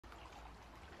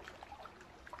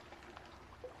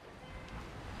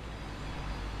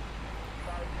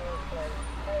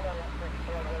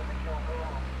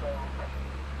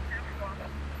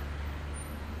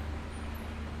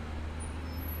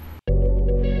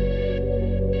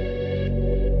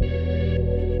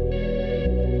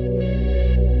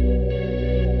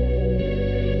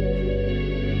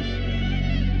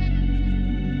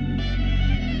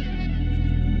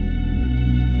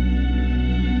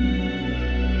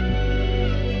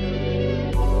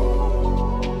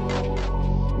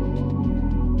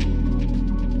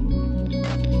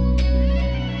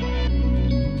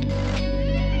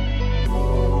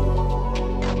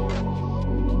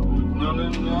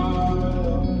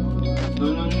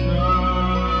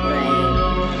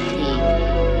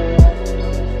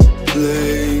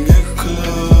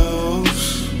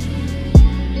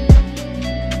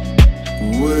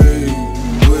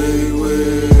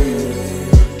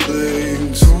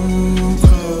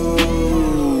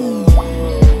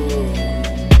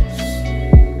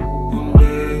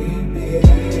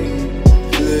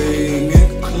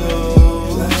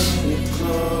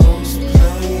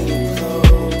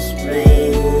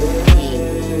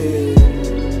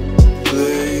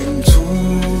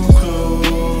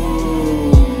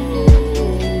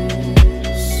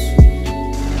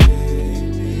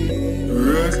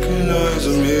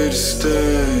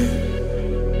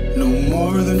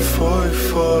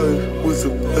5'5" with a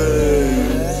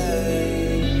bang.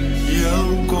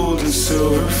 Yellow gold and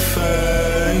silver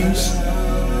fangs,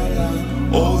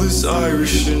 all this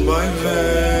Irish in my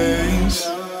veins.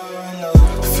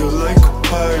 Feel like a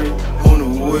pirate on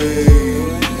a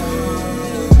wave.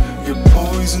 You're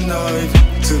poison ivy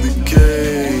to the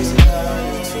game.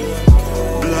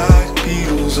 Black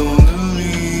beetles on the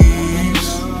leaves.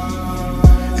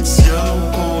 It's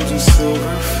yellow gold and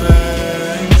silver fangs.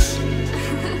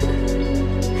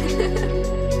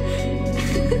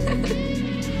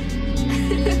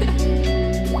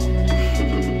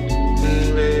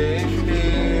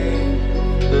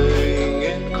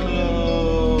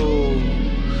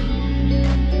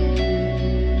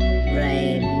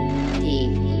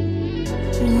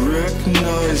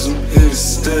 Recognize I'm here to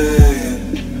stay.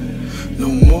 No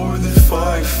more than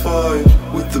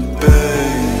 5'5" with the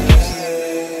bangs.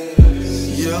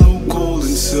 Yellow gold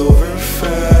and silver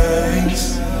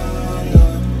fangs,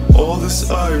 all this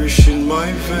Irish in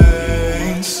my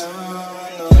veins.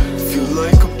 Feel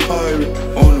like a pirate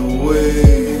on a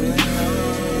wave.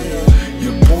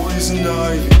 You're poison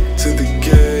ivy to the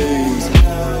game.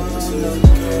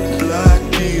 Black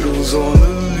beetles on the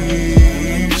leaves.